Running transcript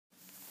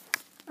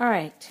All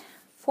right,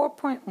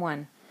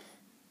 4.1.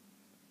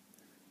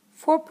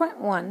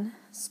 4.1,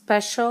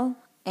 special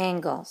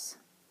angles.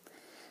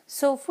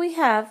 So if we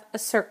have a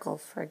circle,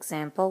 for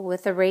example,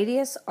 with a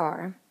radius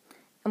r,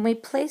 and we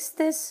place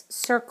this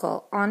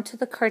circle onto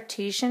the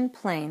Cartesian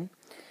plane,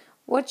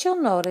 what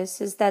you'll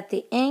notice is that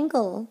the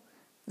angle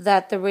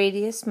that the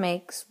radius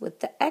makes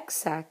with the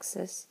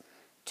x-axis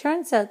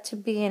turns out to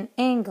be an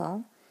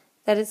angle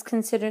that is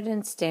considered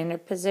in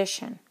standard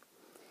position.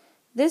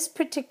 This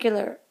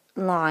particular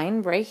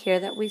line right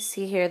here that we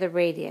see here, the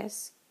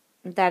radius,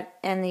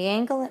 and the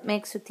angle it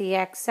makes with the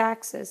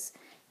x-axis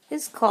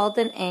is called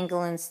an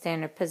angle in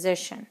standard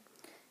position.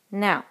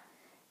 Now,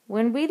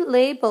 when we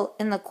label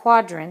in the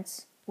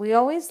quadrants, we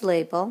always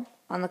label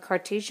on the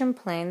Cartesian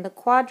plane the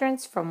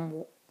quadrants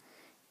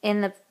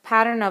in the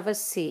pattern of a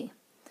C.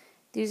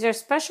 These are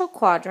special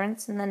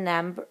quadrants in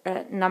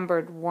the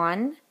numbered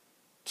 1,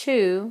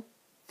 2,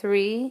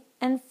 3,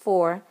 and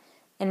 4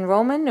 in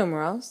Roman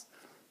numerals,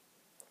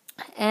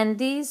 and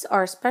these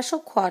are special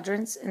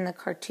quadrants in the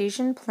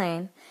Cartesian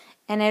plane,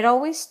 and it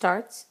always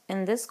starts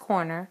in this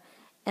corner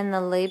in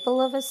the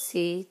label of a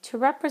C to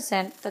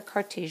represent the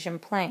Cartesian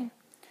plane.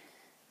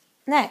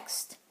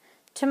 Next,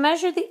 to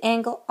measure the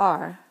angle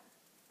R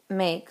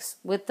makes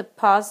with the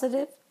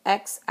positive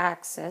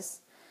x-axis,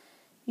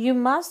 you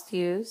must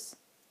use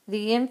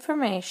the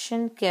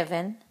information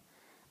given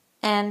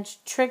and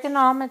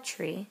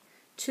trigonometry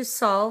to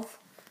solve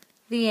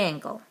the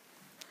angle.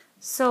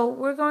 So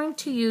we're going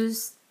to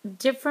use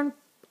different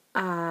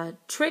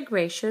trig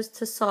ratios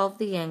to solve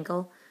the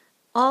angle,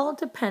 all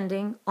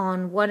depending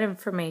on what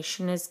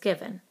information is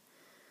given.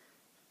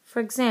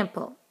 For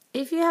example,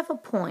 if you have a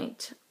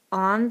point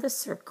on the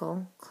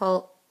circle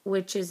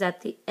which is at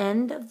the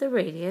end of the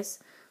radius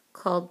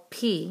called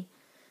P,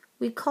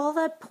 we call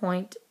that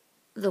point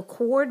the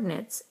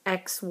coordinates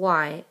x,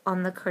 y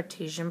on the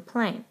Cartesian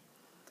plane.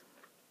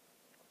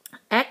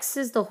 X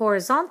is the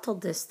horizontal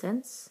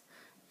distance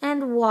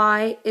and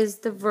y is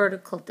the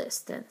vertical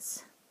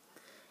distance.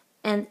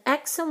 And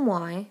x and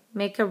y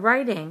make a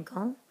right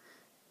angle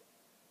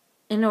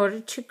in order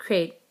to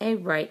create a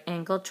right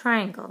angle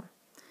triangle.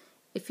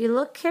 If you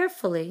look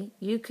carefully,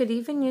 you could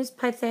even use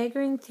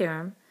Pythagorean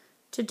theorem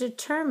to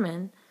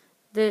determine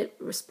the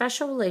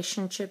special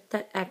relationship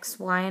that x,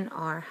 y, and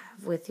r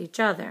have with each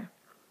other.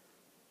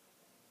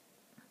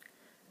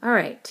 All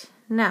right,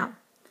 now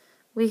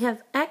we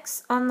have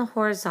x on the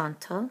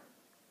horizontal.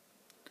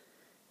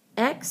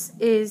 X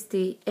is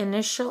the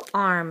initial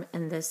arm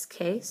in this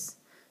case,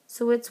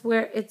 so it's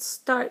where it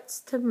starts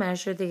to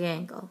measure the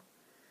angle.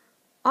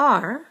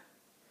 R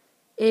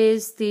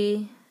is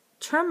the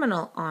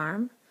terminal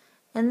arm,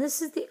 and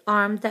this is the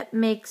arm that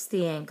makes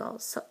the angle.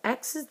 So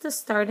X is the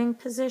starting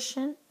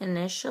position,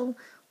 initial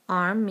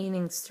arm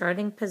meaning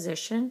starting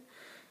position,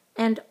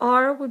 and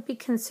R would be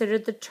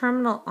considered the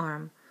terminal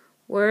arm.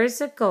 Where is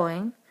it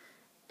going?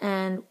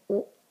 And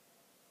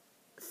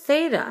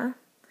theta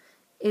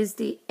is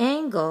the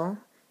angle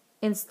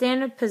in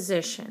standard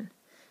position.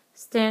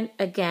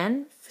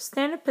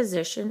 Standard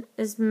position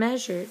is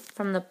measured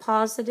from the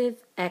positive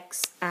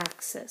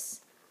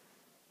x-axis.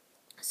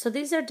 So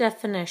these are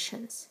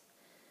definitions.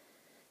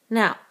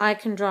 Now, I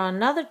can draw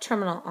another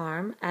terminal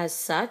arm as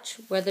such,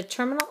 where the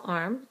terminal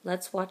arm,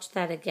 let's watch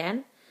that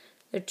again.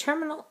 The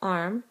terminal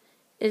arm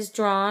is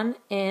drawn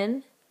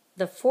in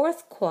the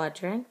fourth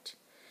quadrant,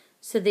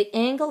 so the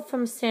angle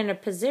from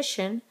standard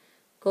position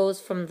goes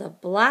from the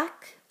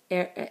black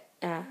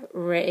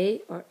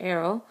ray or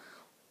arrow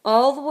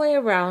all the way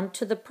around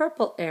to the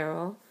purple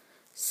arrow,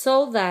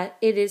 so that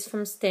it is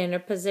from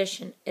standard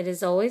position. It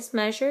is always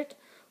measured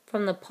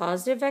from the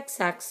positive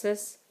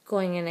x-axis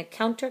going in a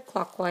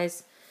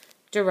counterclockwise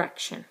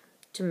direction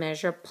to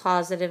measure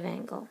positive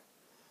angle.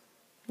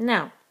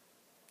 Now,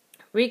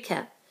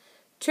 recap.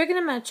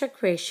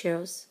 Trigonometric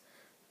ratios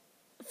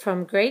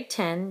from grade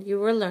 10, you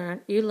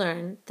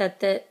learned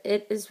that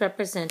it is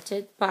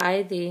represented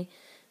by the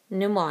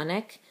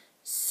mnemonic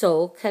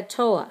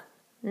Sohcahtoa.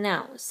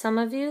 Now, some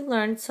of you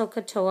learned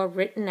Sohcahtoa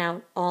written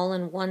out all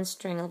in one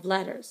string of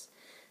letters.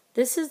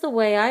 This is the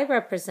way I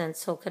represent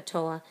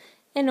Sohcahtoa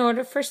in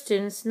order for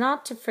students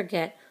not to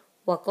forget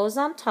what goes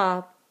on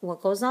top,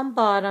 what goes on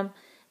bottom,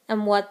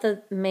 and what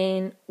the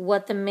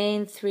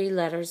main three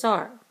letters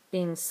are,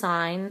 being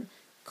sine,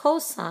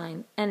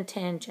 cosine, and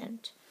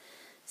tangent.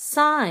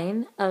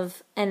 Sine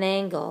of an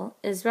angle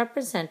is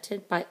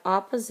represented by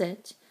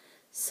opposite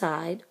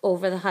side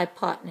over the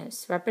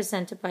hypotenuse,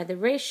 represented by the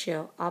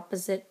ratio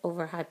opposite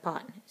over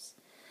hypotenuse.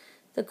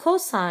 The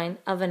cosine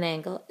of an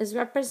angle is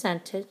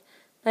represented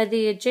by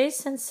the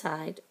adjacent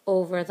side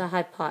over the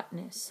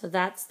hypotenuse, so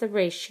that's the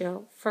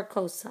ratio for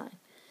cosine.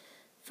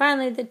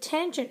 Finally, the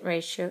tangent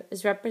ratio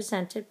is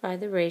represented by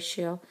the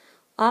ratio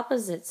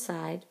opposite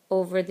side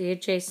over the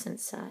adjacent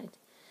side.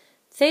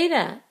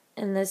 Theta,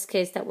 in this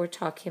case that we're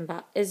talking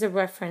about, is a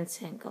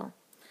reference angle.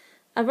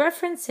 A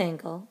reference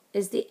angle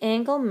is the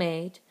angle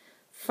made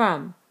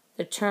from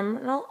the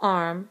terminal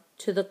arm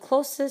to the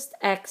closest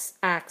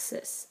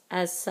x-axis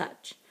as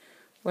such,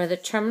 where the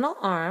terminal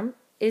arm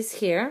is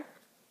here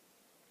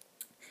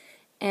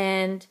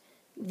And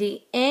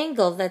the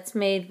angle that's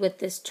made with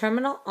this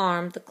terminal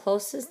arm, the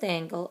closest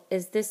angle,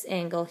 is this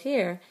angle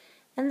here,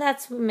 and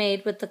that's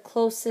made with the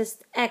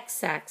closest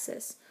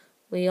x-axis.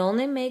 We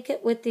only make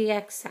it with the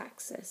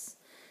x-axis.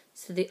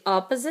 So the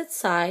opposite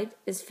side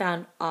is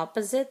found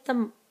opposite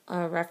the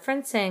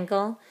reference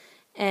angle,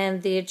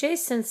 and the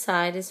adjacent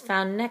side is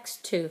found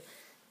next to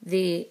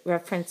the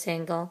reference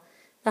angle.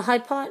 The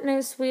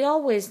hypotenuse, we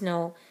always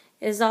know,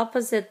 is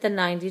opposite the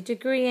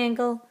 90-degree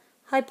angle.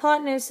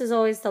 Hypotenuse is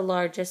always the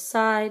largest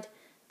side.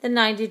 The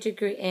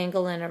 90-degree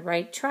angle in a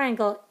right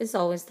triangle is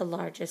always the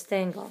largest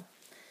angle.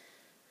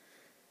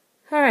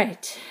 All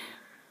right,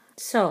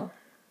 so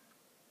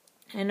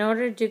in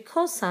order to do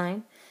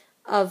cosine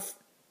of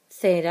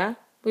theta,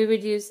 we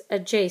would use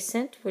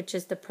adjacent, which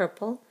is the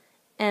purple,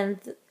 and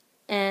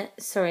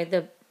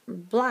the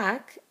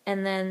black,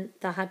 and then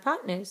the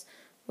hypotenuse,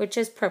 which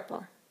is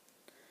purple.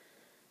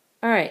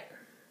 All right,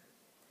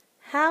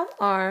 how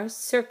are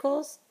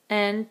circles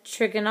and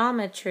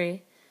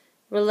trigonometry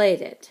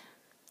related?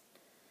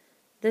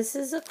 This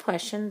is a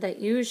question that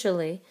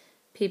usually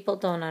people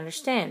don't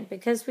understand,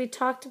 because we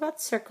talked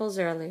about circles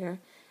earlier,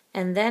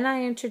 and then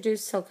I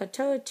introduced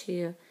Sohcahtoa to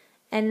you,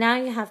 and now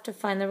you have to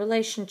find the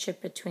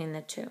relationship between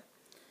the two.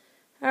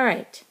 All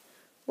right,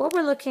 what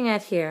we're looking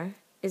at here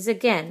is,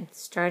 again,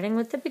 starting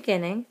with the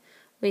beginning,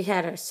 we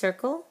had our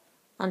circle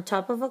on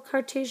top of a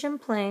Cartesian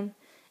plane,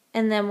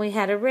 and then we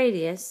had a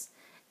radius,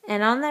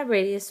 and on that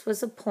radius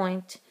was a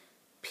point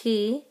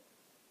P,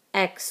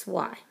 X,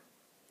 Y.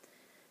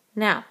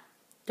 Now,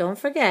 don't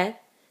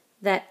forget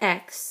that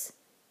X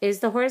is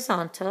the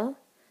horizontal,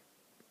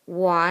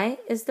 Y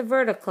is the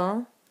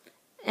vertical,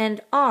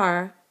 and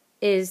R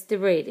is the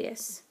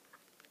radius.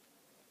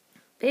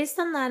 Based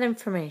on that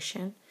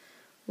information,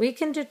 we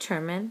can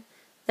determine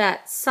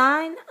that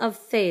sine of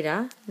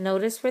theta,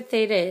 notice where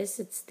theta is,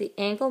 it's the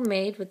angle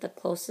made with the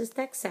closest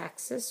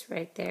x-axis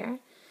right there.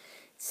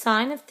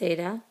 Sine of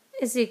theta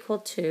is equal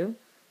to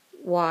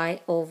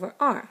y over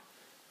r.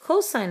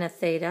 Cosine of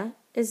theta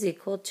is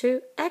equal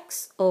to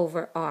x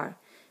over r.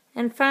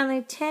 And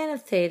finally, tan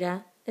of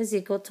theta is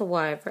equal to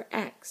y over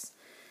x.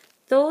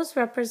 Those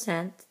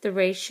represent the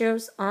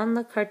ratios on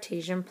the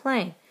Cartesian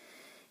plane,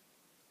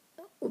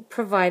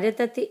 provided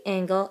that the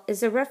angle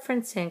is a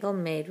reference angle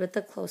made with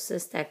the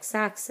closest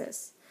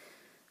x-axis.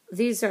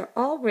 These are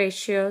all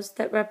ratios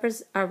that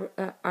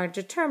are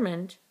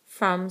determined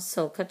from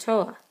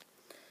Sohcahtoa.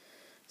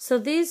 So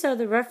these are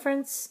the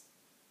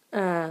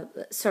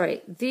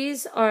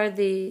these are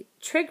the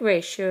trig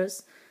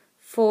ratios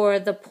for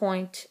the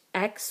point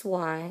x,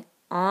 y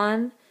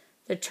on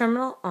the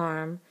terminal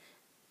arm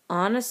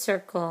on a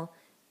circle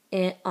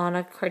on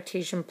a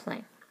Cartesian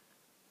plane.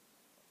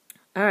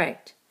 All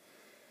right.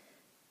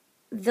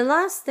 The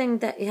last thing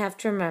that you have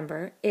to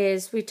remember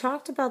is, we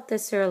talked about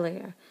this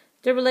earlier,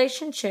 the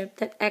relationship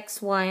that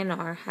x, y, and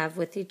r have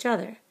with each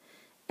other.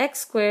 X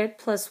squared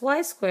plus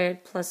y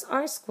squared plus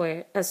r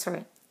squared,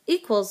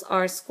 equals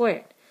r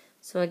squared.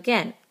 So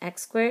again,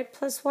 x squared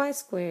plus y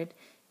squared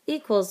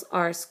equals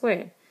r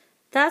squared.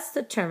 That's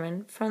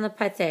determined from the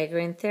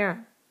Pythagorean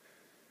theorem.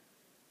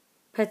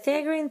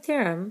 Pythagorean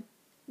theorem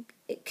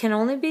can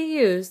only be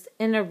used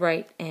in a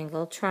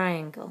right-angled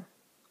triangle.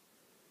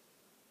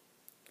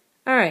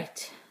 All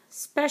right,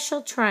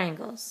 special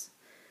triangles.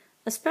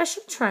 A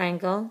special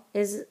triangle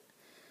is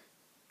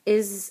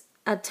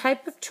a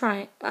type of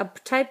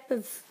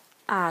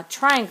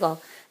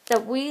triangle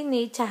that we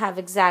need to have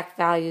exact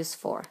values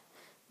for.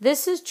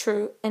 This is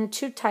true in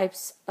two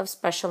types of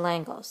special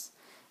angles.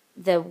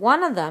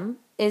 One of them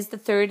is the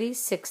 30,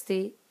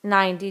 60,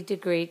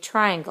 90-degree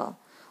triangle,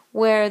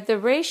 where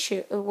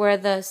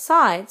the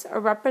sides are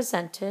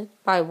represented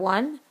by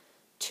 1,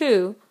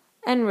 2,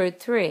 and root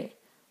 3.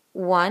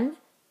 1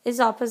 is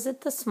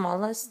opposite the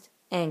smallest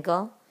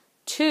angle,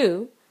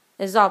 2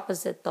 is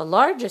opposite the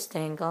largest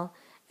angle,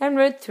 and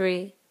root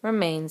 3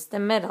 remains the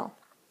middle.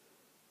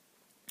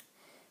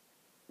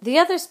 The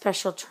other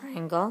special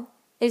triangle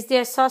is the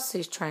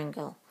isosceles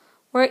triangle,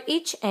 where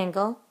each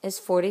angle is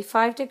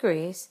 45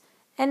 degrees,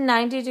 and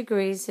 90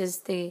 degrees is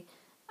the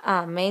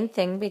main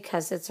thing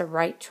because it's a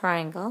right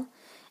triangle.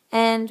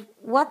 And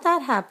what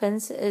that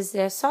happens is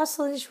the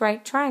isosceles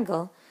right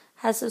triangle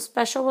has a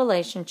special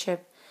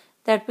relationship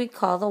that we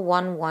call the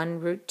 1, 1,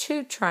 root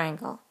 2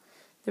 triangle.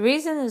 The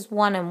reason is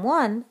 1 and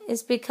 1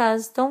 is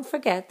because, don't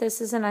forget, this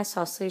is an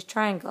isosceles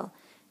triangle.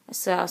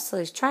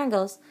 Isosceles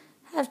triangles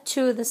have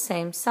two of the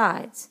same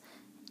sides,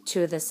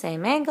 two of the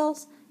same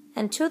angles,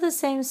 and two of the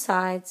same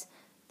sides.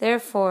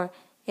 Therefore,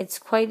 it's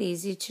quite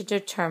easy to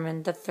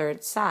determine the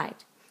third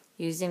side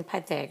using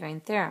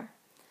Pythagorean theorem.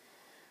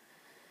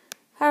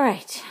 All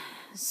right,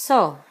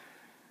 so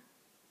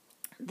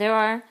there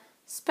are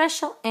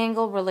special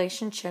angle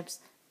relationships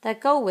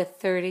that go with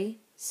 30,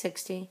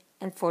 60,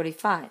 and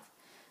 45.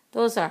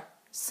 Those are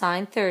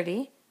sine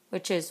 30,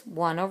 which is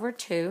 1 over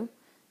 2.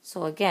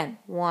 So again,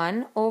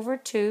 1 over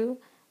 2,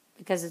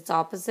 because it's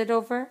opposite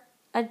over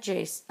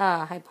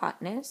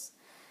hypotenuse.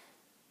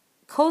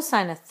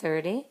 Cosine of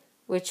 30,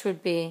 which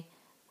would be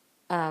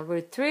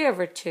root 3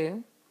 over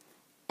 2.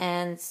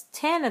 and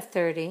tan of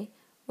 30,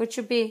 which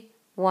would be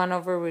 1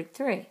 over root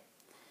 3.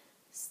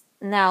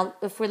 Now,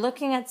 if we're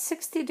looking at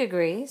 60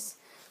 degrees,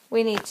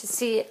 we need to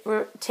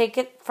take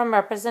it from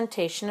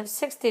representation of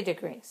 60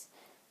 degrees.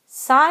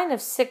 Sine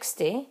of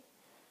 60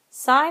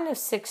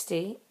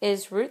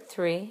 is root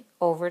 3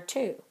 over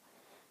 2.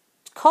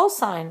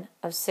 Cosine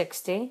of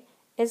 60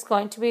 is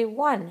going to be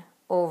 1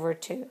 over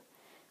 2.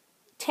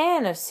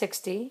 Tan of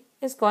 60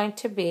 is going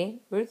to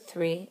be root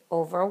 3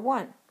 over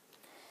 1.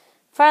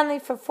 Finally,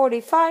 for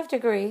 45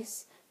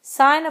 degrees,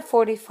 sine of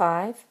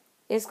 45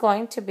 is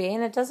going to be,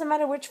 and it doesn't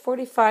matter which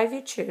 45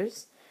 you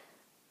choose,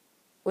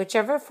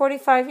 whichever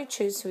 45 you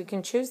choose, so we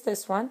can choose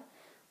this one,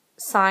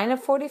 sine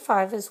of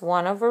 45 is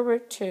 1 over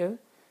root 2.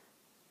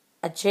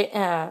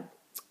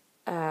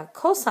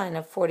 Cosine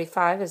of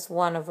 45 is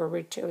 1 over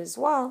root 2 as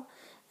well.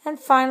 And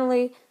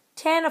finally,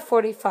 tan of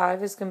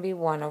 45 is going to be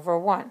 1 over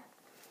 1.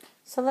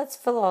 So let's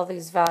fill all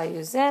these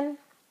values in.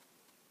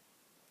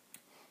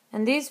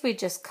 And these we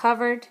just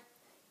covered.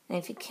 And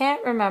if you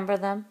can't remember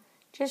them,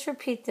 just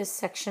repeat this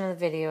section of the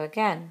video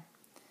again.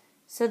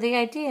 So the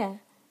idea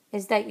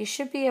is that you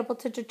should be able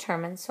to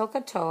determine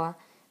Sohcahtoa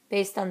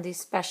based on these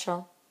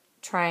special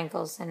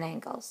triangles and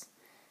angles.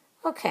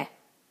 Okay,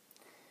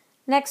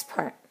 next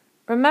part.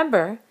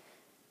 Remember,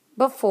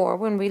 before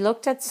when we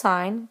looked at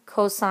sine,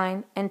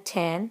 cosine, and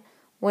tan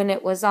when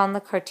it was on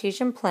the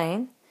Cartesian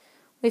plane,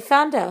 we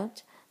found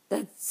out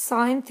that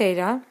sine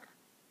theta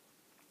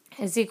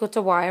is equal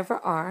to y over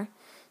r,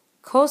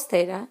 cos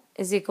theta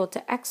is equal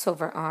to x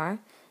over r,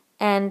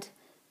 and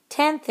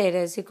tan theta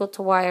is equal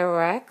to y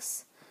over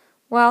x.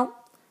 Well,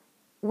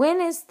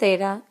 when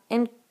theta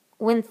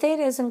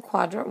is in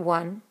quadrant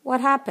 1,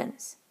 what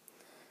happens?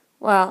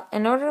 Well,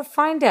 in order to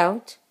find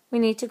out, we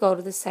need to go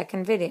to the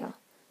second video.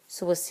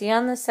 So we'll see you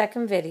on the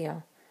second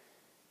video.